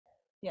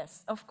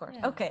Yes, of course.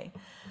 Yeah. Okay.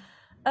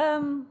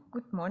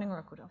 Good morning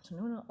or good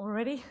afternoon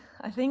already,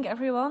 I think,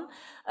 everyone.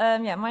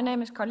 Yeah, my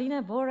name is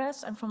Carline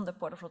Borest. I'm from the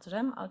Port of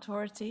Rotterdam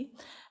Authority,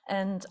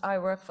 and I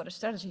work for the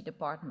strategy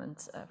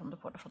department from the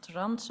Port of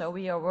Rotterdam. So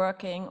we are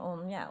working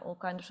on all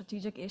kind of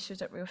strategic issues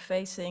that we're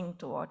facing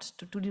towards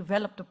to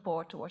develop the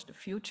port towards the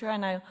future.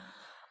 And I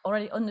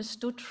already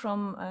understood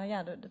from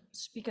the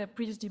speaker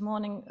previous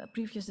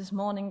this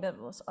morning that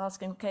was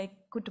asking, okay,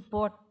 could the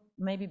port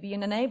maybe be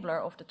an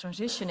enabler of the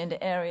transition in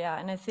the area?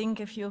 And I think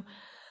if you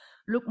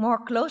look more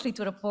closely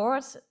to the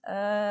port,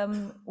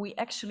 we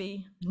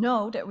actually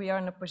know that we are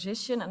in a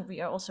position, and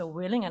we are also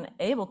willing and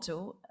able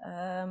to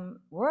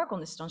work on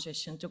this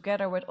transition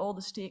together with all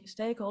the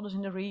stakeholders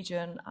in the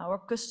region, our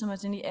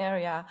customers in the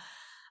area.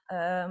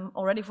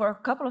 Already for a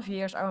couple of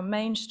years, our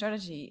main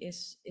strategy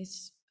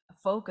is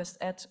focused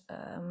at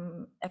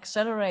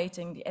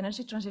accelerating the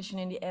energy transition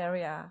in the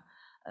area,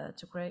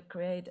 to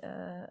create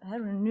a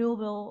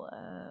renewable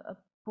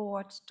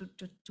port,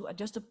 to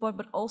adjust the port,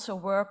 but also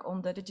work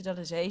on the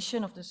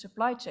digitalization of the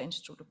supply chains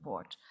through the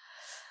port.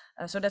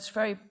 So that's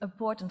very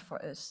important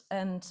for us.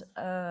 And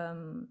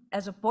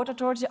as a port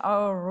authority,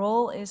 our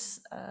role is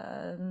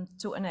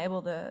to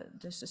enable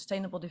the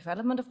sustainable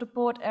development of the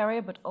port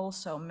area, but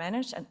also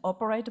manage and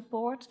operate the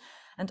port.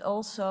 And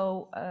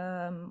also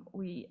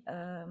we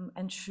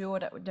ensure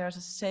that there's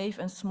a safe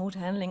and smooth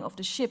handling of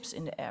the ships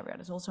in the area.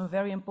 That's also a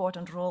very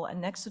important role.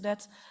 And next to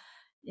that,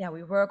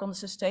 we work on the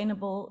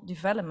sustainable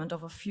development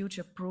of a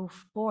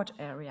future-proof port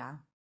area.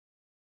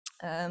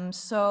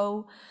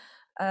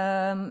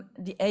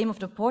 The aim of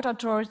the Port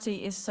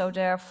Authority is so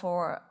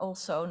therefore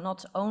also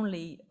not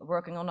only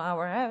working on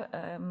our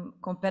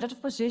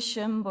competitive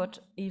position, but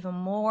even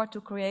more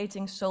to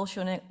creating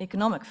social and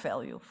economic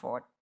value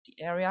for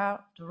the area,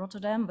 to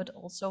Rotterdam, but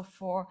also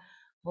for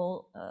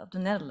whole the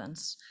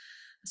Netherlands.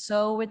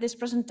 So with this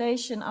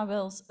presentation, I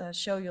will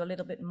show you a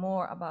little bit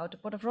more about the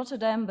Port of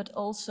Rotterdam, but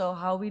also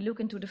how we look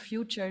into the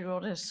future. You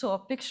already saw a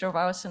picture of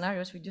our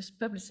scenarios. We just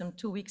published them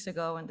 2 weeks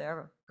ago, and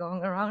they're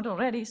going around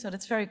already. So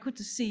that's very good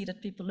to see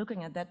that people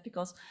looking at that,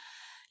 because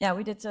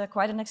we did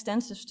quite an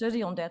extensive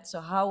study on that.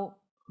 So how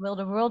will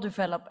the world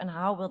develop, and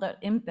how will that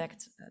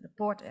impact the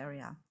port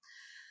area?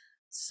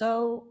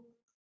 So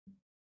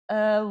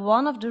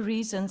one of the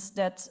reasons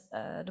that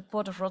the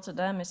Port of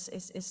Rotterdam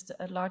is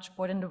a large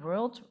port in the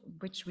world,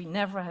 which we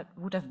never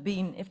would have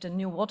been if the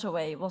new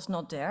waterway was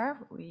not there.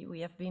 We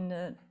have been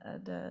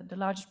the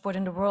largest port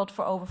in the world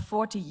for over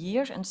 40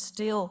 years, and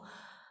still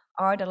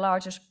are the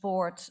largest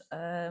port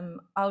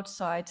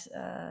outside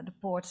the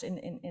ports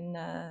in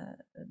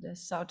the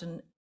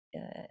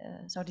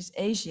Southeast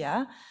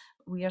Asia.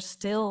 We are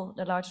still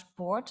the largest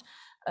port.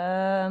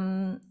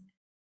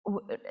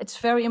 It's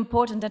very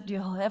important that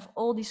you have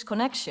all these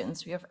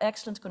connections. We have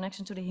excellent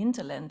connection to the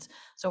hinterland.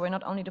 So we're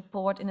not only the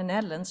port in the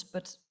Netherlands,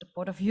 but the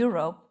port of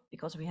Europe,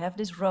 because we have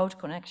these road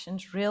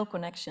connections, rail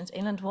connections,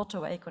 inland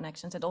waterway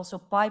connections, and also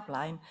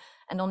pipeline.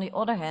 And on the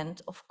other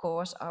hand, of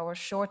course, our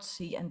short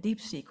sea and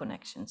deep sea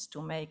connections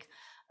to make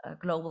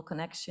global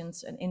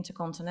connections and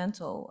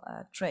intercontinental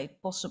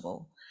trade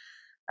possible.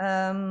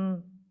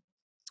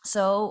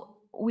 So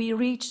we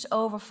reached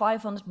over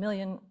 500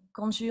 million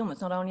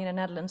consumers, not only in the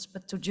Netherlands,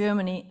 but to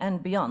Germany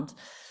and beyond.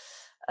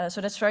 So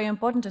that's very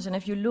important to us. And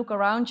if you look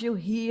around you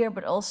here,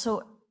 but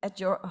also at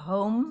your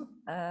home,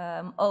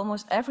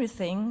 almost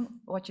everything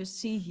what you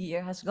see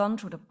here has gone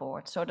through the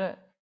port. So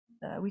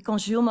we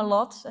consume a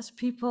lot as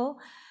people.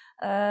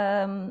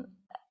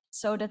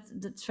 So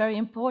that's very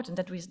important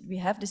that we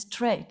have this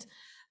trade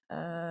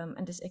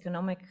and this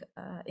economic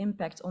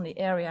impact on the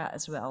area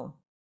as well.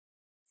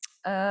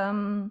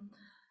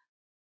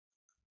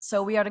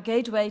 So we are the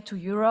gateway to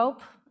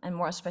Europe, and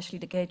more especially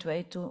the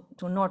gateway to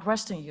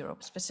Northwestern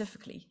Europe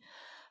specifically.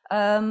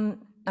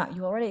 Now,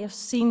 you already have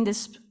seen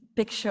this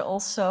picture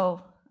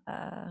also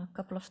a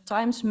couple of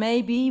times.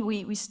 Maybe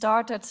we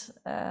started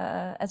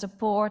as a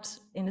port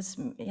in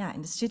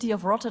the city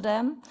of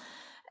Rotterdam,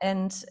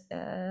 and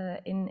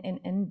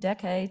in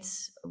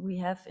decades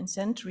in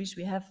centuries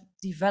we have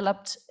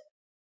developed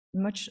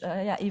much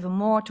even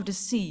more to the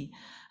sea.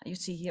 You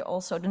see here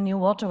also the new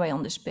waterway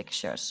on this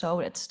picture.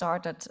 So it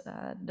started,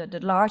 the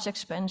large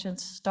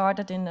expansions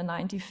started in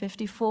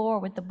 1954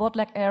 with the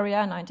Botlek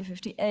area,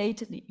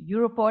 1958 the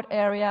Europort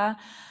area,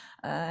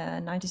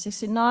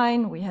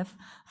 1969 we have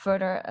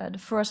further the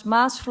first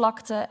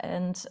Maasvlakte,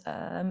 and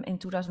in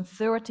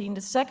 2013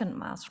 the second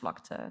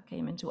Maasvlakte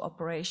came into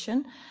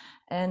operation.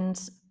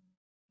 And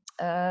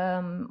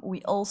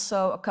we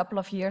also, a couple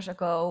of years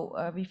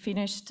ago, we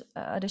finished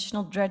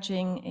additional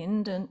dredging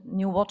in the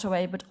new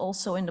waterway, but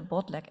also in the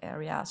Botlek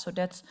area. So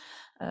that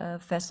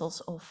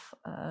vessels of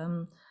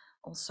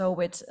also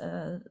with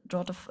a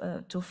draught of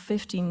to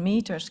 15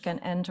 meters can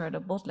enter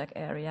the Botlek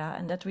area.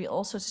 And that we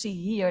also see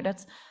here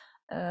that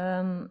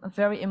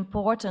very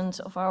important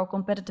of our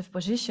competitive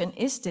position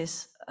is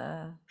this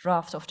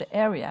draft of the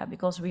area,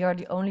 because we are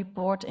the only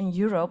port in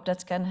Europe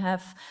that can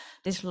have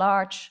this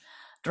large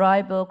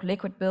dry bulk,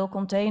 liquid bulk,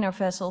 container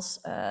vessels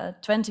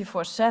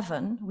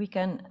 24/7. We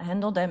can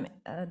handle them,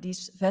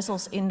 these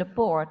vessels in the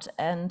port,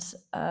 and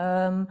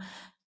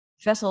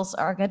vessels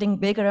are getting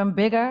bigger and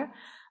bigger.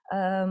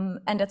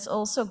 And that's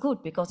also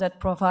good because that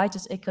provides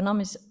us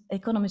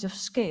economies of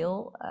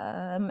scale.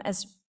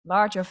 As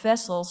larger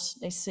vessels,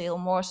 they sail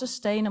more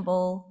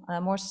sustainable,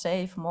 more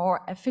safe,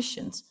 more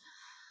efficient.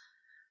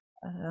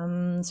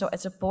 So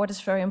as a port,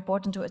 it's very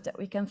important to us that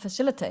we can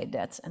facilitate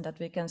that and that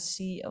we can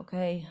see,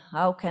 okay,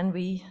 how can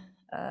we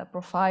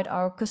provide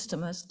our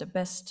customers the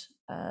best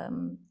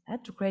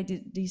to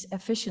create these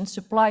efficient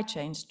supply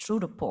chains through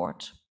the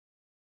port.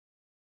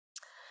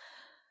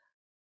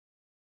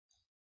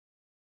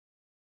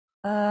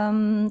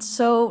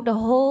 So the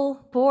whole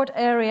port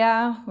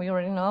area, we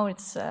already know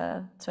it's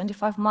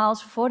 25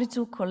 miles,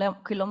 42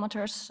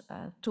 kilometers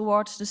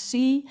towards the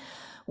sea.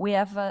 We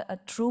have a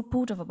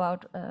throughput of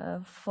about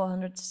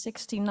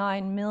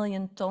 469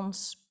 million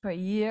tons per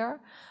year.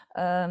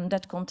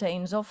 That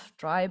contains of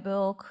dry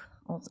bulk,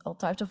 all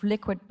types of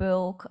liquid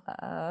bulk,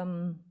 a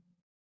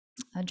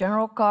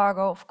general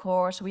cargo, of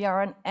course. We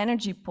are an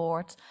energy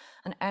port,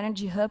 an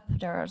energy hub.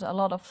 There's a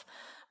lot of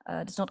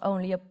it's not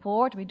only a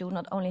port, we do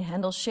not only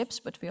handle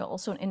ships, but we are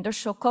also an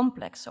industrial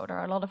complex. So there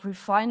are a lot of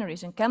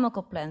refineries and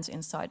chemical plants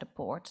inside the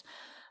port.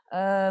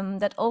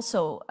 That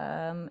also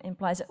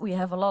implies that we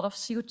have a lot of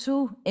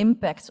CO2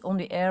 impact on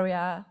the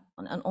area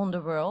and on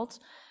the world.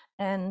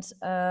 And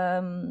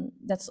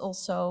that's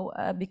also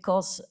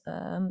because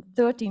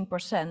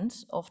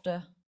 13% of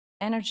the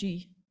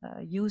energy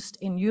used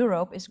in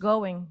Europe is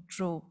going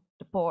through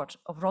the Port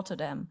of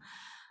Rotterdam.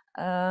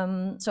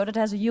 So that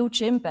has a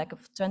huge impact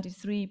of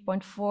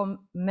 23.4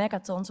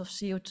 megatons of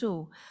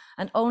CO2,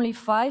 and only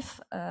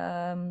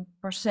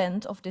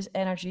 5% of this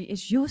energy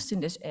is used in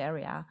this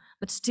area.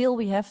 But still,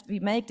 we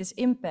make this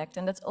impact,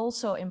 and that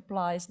also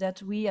implies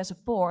that we, as a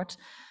port,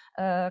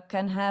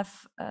 can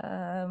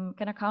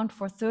account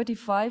for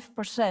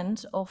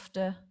 35% of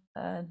the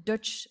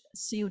Dutch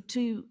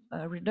CO2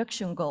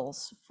 reduction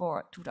goals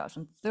for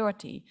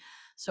 2030.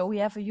 So we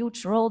have a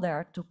huge role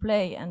there to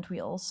play, and we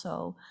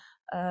also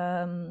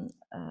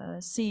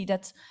see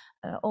that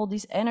all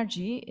this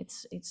energy,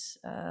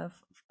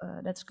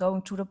 that's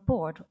going to the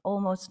port,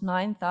 almost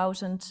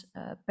 9,000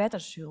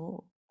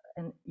 petajoule.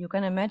 And you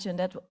can imagine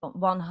that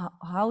one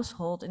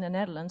household in the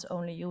Netherlands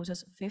only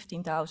uses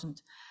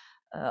 15,000.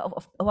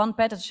 Of 1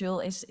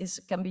 petajoule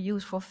can be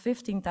used for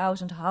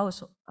 15,000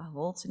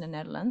 households in the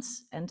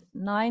Netherlands, and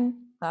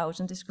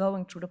 9,000 is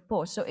going through the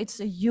port. So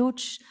it's a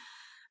huge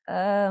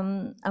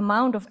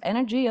amount of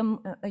energy,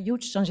 a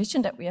huge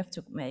transition that we have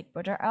to make.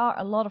 But there are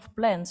a lot of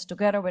plans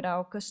together with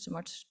our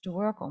customers to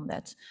work on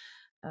that.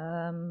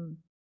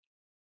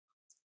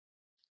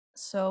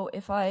 So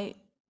if I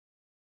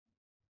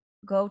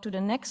go to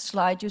the next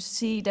slide, you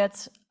see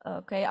that,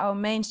 okay, our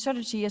main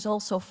strategy is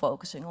also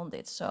focusing on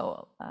this.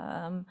 So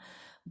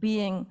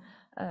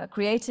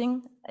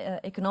creating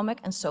economic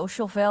and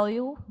social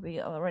value.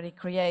 We already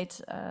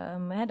create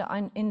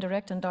the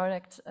indirect and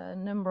direct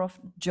number of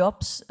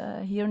jobs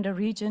here in the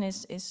region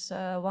is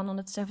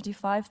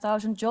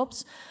 175,000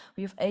 jobs.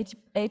 We have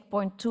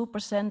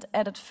 8.2%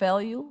 added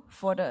value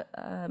for the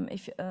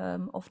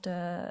of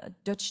the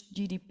Dutch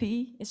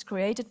GDP is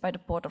created by the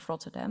Port of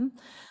Rotterdam.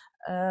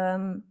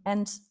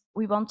 And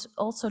we want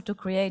also to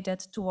create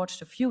that towards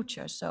the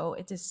future. So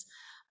it is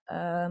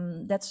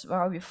that's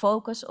where we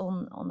focus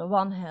on the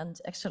one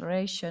hand,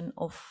 acceleration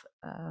of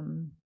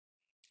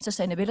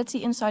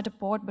sustainability inside the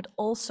port, but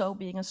also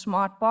being a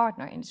smart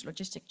partner in these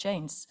logistic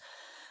chains.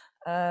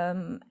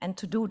 And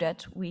to do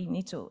that, we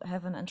need to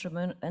have an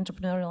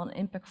entrepreneurial and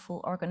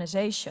impactful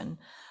organization.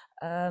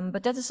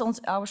 But that is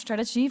our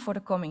strategy for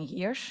the coming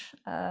years.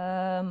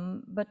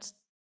 But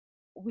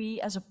we,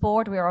 as a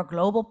port, we are a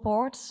global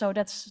port, so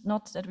that's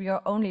not that we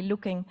are only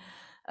looking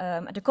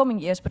at the coming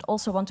years, but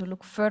also want to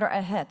look further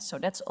ahead. So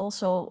that's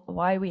also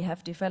why we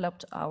have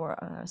developed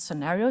our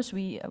scenarios.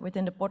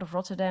 Within the Port of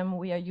Rotterdam,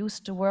 we are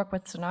used to work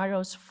with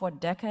scenarios for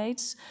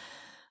decades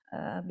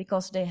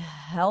because they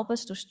help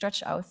us to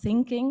stretch our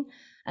thinking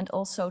and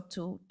also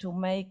to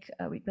make,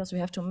 because we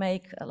have to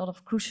make a lot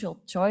of crucial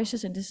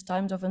choices in these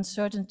times of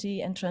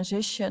uncertainty and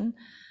transition.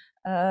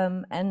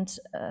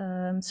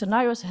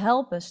 Scenarios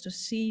help us to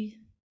see,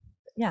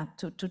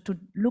 to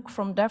look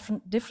from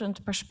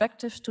different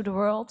perspectives to the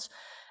world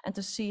and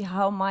to see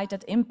how might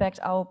that impact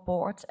our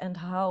port and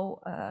how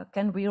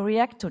can we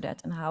react to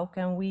that and how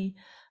can we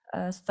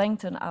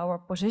strengthen our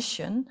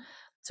position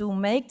to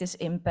make this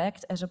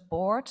impact as a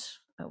port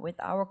with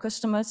our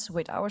customers,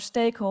 with our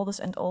stakeholders,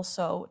 and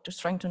also to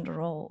strengthen the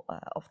role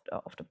of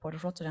the Port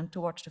of Rotterdam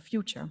towards the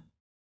future.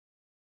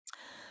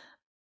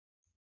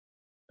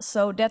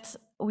 So that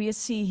we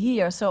see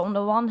here. So on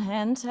the one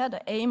hand,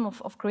 the aim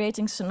of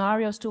creating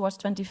scenarios towards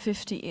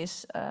 2050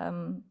 is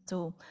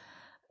to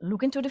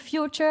look into the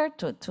future,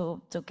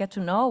 to get to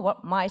know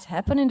what might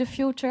happen in the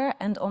future,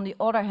 and on the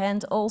other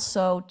hand,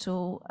 also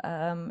to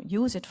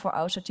use it for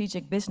our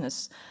strategic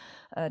business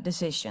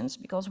decisions,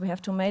 because we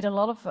have to make a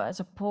lot of, as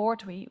a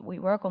port, we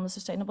work on the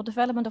sustainable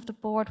development of the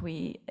port.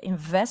 We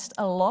invest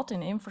a lot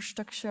in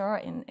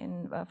infrastructure,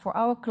 for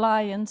our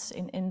clients,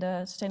 in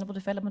the sustainable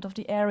development of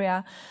the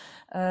area.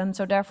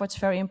 So therefore it's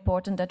very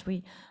important that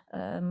we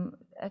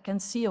can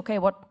see, okay,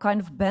 what kind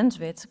of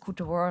bandwidth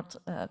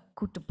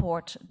could the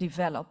port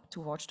develop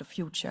towards the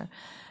future?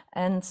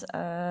 And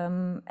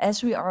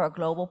as we are a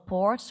global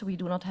port, we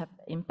do not have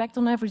impact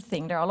on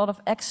everything. There are a lot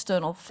of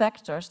external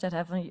factors that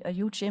have a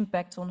huge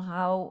impact on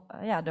how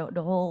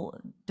the whole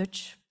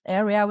Dutch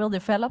area will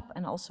develop,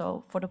 and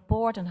also for the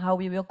port and how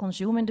we will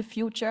consume in the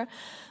future.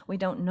 We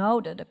don't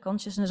know that the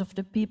consciousness of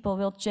the people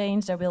will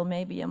change. There will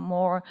maybe a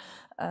more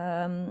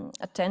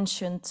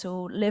attention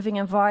to living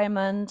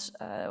environment,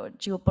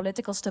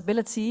 geopolitical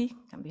stability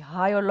can be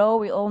high or low.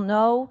 We all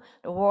know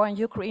the war in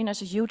Ukraine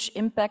has a huge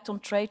impact on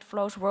trade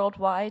flows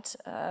worldwide.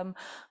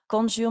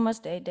 Consumers,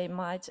 they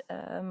might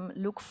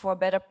look for a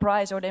better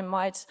price, or they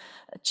might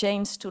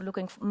change to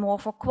looking more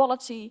for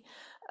quality.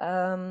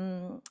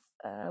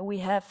 We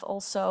have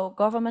also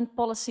government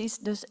policies,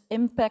 this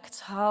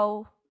impacts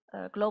how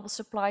global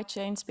supply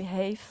chains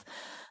behave.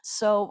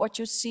 So what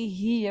you see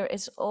here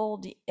is all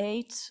the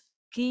 8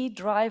 key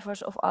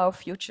drivers of our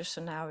future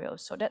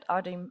scenarios. So that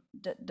are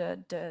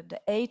the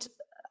 8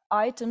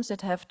 items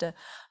that have the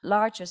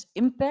largest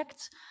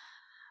impact,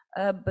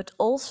 but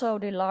also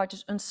the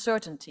largest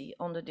uncertainty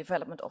on the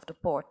development of the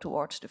port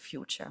towards the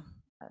future.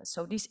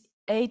 So these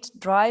 8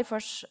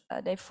 drivers,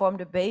 they form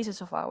the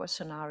basis of our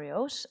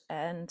scenarios,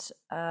 and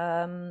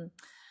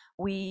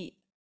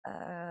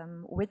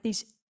with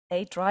these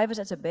 8 drivers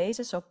as a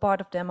basis, so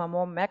part of them are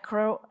more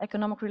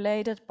macroeconomic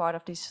related, part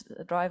of these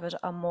drivers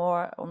are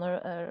more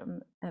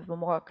have a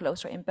more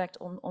closer impact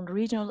on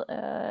regional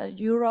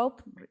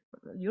Europe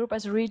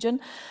as a region.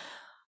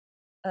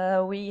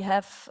 We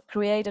have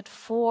created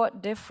 4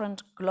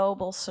 different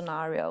global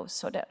scenarios,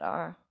 so that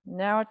are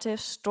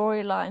narratives,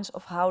 storylines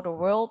of how the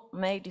world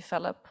may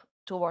develop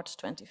towards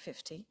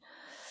 2050.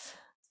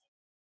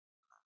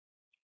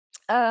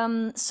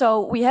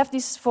 So we have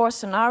these 4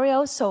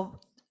 scenarios. So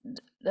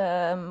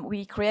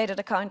we created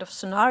a kind of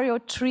scenario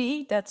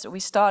tree that we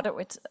started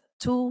with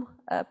 2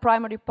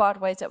 primary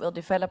pathways that will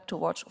develop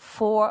towards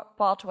 4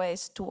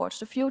 pathways towards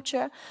the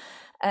future.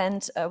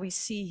 And we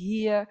see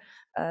here,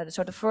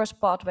 so the first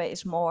pathway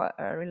is more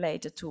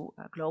related to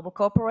global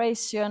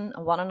cooperation,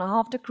 a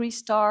 1.5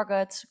 degrees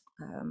target,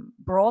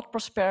 broad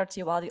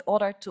prosperity, while the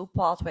other 2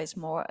 pathways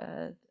more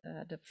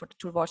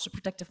towards the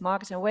protective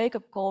markets and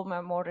wake-up call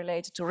are more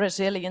related to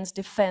resilience,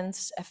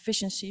 defense,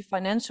 efficiency,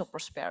 financial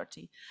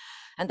prosperity.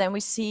 And then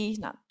we see,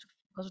 now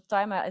because of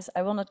time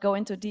I will not go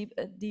into deep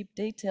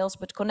details,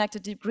 but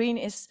connected deep green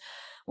is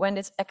when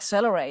it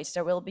accelerates.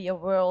 There will be a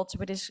world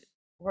which is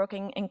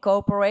working in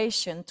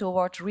cooperation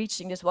towards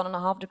reaching this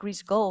 1.5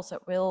 degrees goals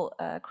that will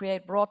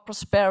create broad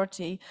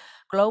prosperity,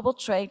 global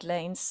trade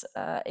lanes,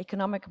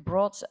 economic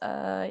growth,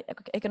 and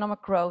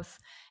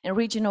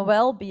regional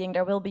well-being.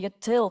 There will be a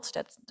tilt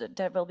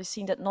that will be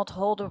seen that not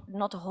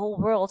the whole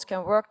world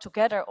can work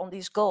together on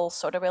these goals.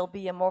 So there will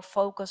be a more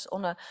focus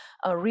on a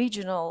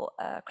regional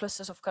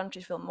clusters of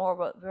countries will more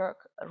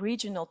work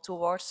regional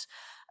towards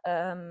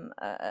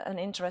an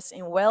interest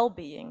in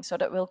well-being. So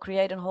that will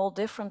create a whole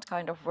different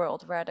kind of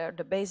world where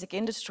the basic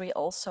industry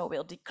also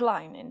will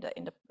decline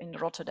in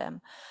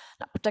Rotterdam.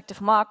 Now, protective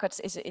markets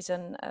is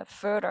a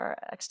further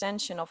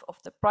extension of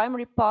the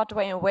primary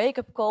pathway, and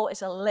wake-up call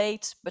is a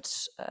late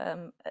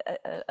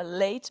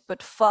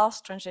but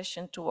fast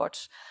transition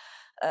towards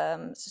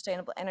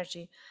sustainable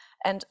energy.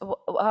 And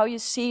how you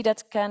see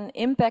that can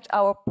impact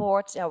our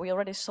port, we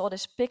already saw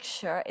this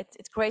picture.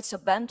 It creates a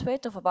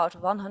bandwidth of about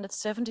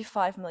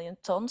 175 million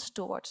tons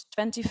towards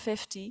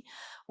 2050,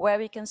 where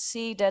we can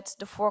see that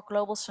the 4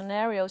 global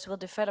scenarios will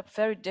develop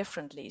very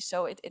differently.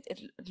 So it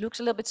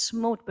looks a little bit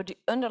smooth, but the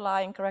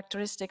underlying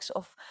characteristics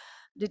of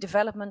the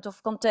development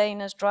of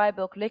containers, dry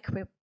bulk,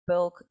 liquid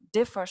bulk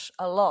differs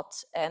a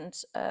lot. And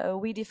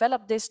we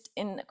developed this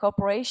in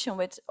cooperation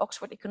with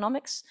Oxford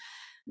Economics.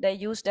 They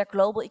use their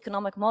global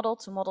economic model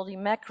to model the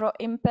macro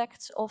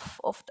impact of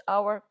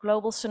our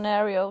global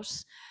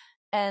scenarios.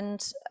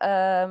 And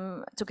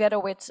together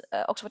with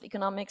Oxford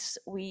Economics,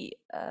 we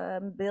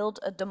built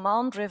a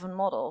demand-driven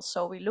model.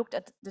 So we looked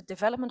at the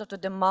development of the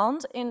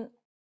demand in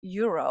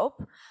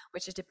Europe,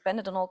 which is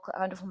dependent on all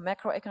kind of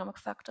macroeconomic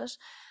factors.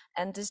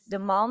 And this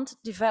demand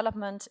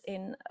development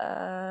in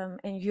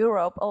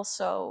Europe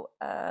also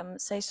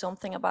says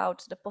something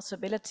about the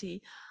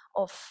possibility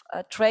of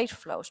trade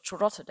flows to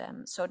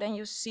Rotterdam. So then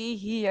you see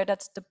here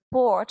that the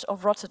port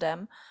of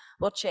Rotterdam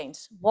will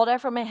change.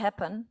 Whatever may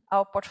happen,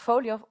 our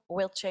portfolio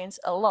will change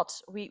a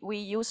lot. We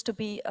used to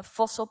be a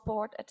fossil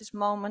port at this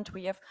moment.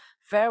 We have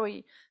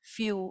very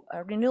few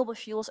renewable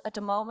fuels at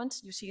the moment.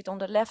 You see it on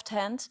the left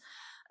hand.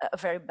 A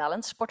very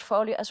balanced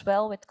portfolio as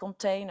well, with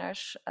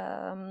containers,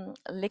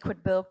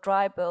 liquid bulk,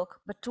 dry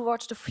bulk. But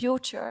towards the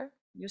future,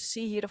 you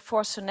see here the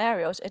 4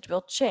 scenarios, it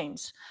will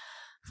change.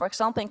 For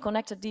example, in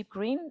Connected Deep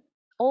Green,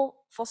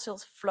 all fossil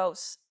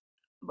flows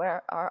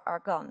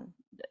are gone.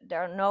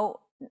 There are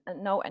no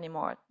no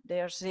anymore.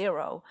 They are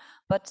zero.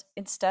 But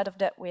instead of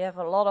that, we have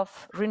a lot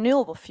of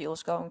renewable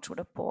fuels going through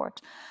the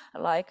port,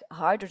 like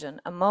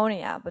hydrogen,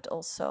 ammonia, but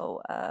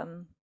also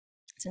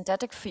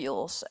synthetic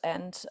fuels.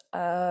 And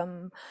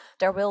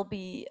there will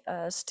be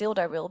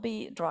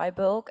dry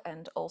bulk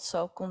and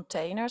also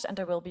containers, and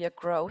there will be a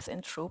growth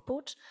in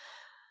throughput.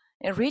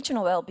 In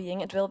regional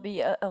well-being, it will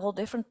be a whole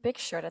different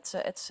picture.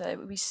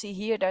 We see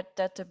here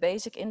that the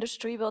basic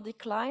industry will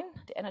decline,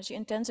 the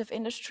energy-intensive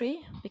industry,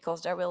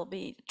 because there will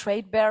be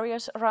trade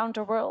barriers around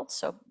the world.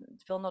 So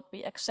it will not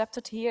be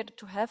accepted here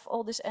to have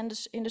all this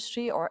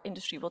industry, or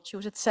industry will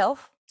choose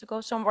itself to go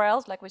somewhere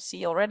else, like we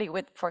see already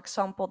with, for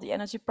example, the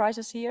energy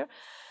prices here.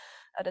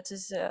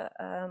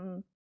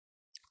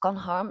 Can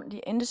harm the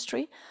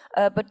industry,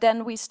 but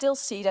then we still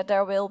see that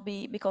there will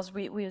be, because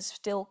we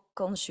still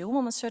consume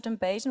on a certain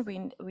basis,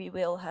 we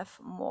will have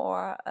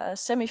more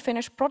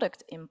semi-finished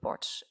product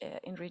imports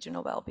in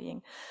regional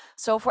well-being.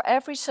 So for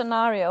every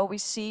scenario, we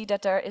see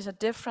that there is a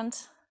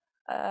different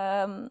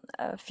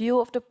view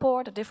of the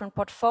port, a different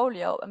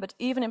portfolio. But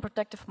even in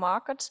protective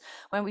markets,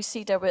 when we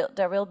see there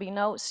will be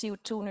no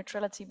CO2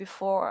 neutrality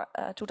before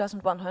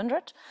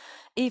 2100,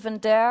 even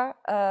there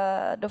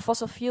the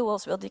fossil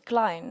fuels will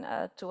decline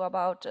to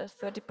about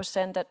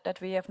 30% that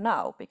we have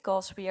now,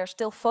 because we are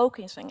still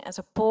focusing as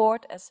a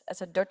port,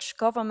 as a Dutch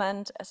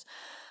government,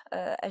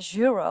 as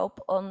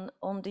Europe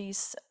on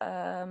these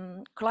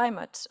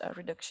climate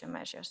reduction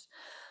measures.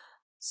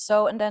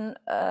 So, and then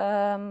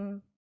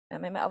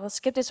maybe I will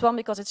skip this one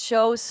because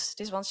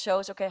this one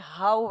shows, okay,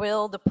 how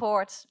will the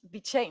port be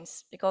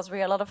changed? Because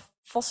we are a lot of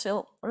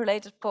fossil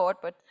related port,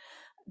 but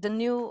the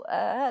new,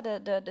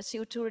 the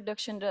CO2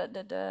 reduction,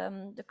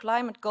 the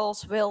climate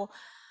goals will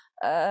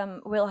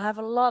have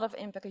a lot of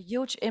impact, a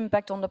huge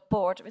impact on the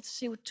port, with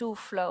CO2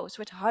 flows,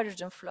 with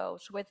hydrogen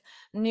flows, with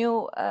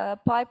new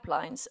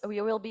pipelines.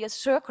 We will be a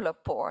circular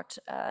port,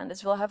 and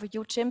this will have a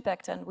huge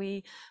impact. And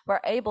we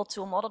were able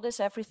to model this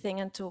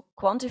everything and to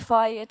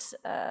quantify it,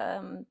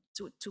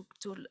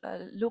 to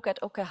look at,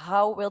 okay,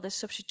 how will this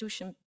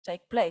substitution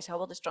take place? How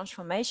will this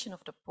transformation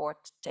of the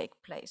port take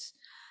place?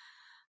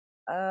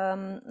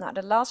 Now,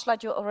 the last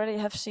slide, you already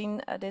have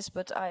seen this,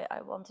 but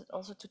I wanted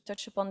also to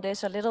touch upon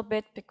this a little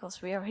bit,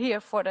 because we are here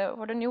for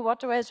the new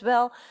waterway as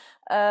well.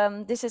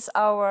 This is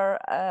our,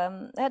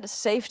 the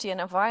safety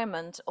and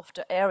environment of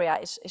the area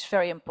is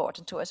very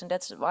important to us, and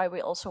that's why we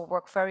also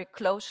work very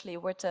closely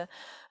with the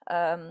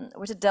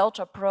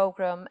Delta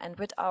program and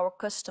with our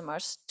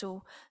customers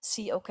to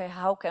see, okay,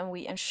 how can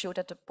we ensure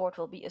that the port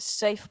will be a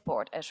safe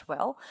port as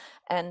well.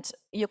 And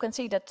you can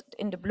see that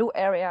in the blue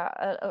area,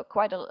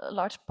 quite a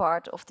large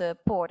part of the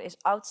port is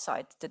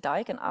outside the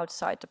dike and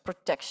outside the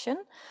protection.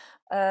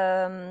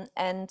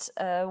 And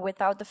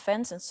without the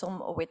fence, and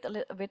some with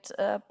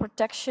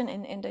protection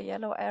in the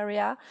yellow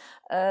area.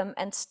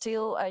 And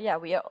still,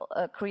 we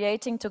are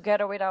creating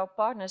together with our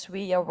partners,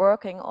 we are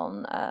working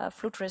on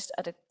flood risk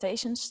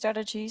adaptation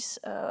strategies,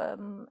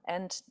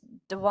 and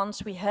the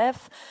ones we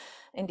have.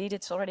 Indeed,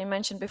 it's already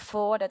mentioned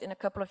before that in a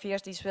couple of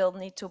years these will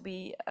need to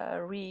be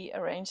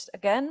rearranged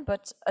again.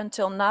 But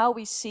until now,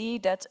 we see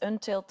that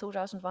until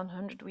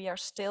 2100, we are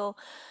still,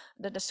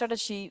 the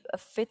strategy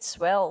fits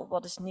well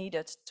what is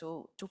needed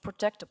to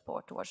protect the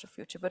port towards the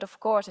future. But of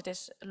course, it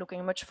is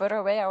looking much further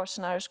away. Our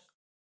scenarios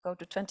go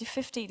to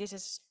 2050. This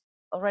is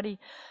already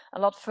a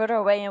lot further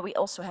away, and we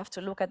also have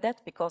to look at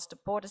that, because the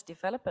port is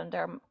developing.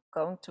 There are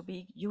going to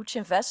be huge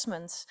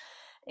investments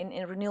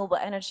in renewable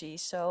energy.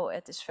 So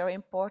it is very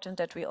important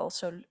that we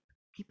also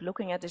keep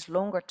looking at this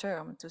longer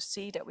term to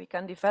see that we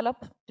can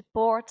develop the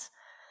port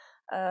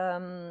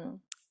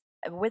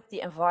with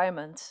the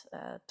environment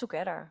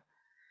together.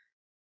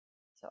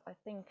 So I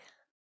think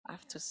I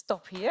have to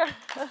stop here.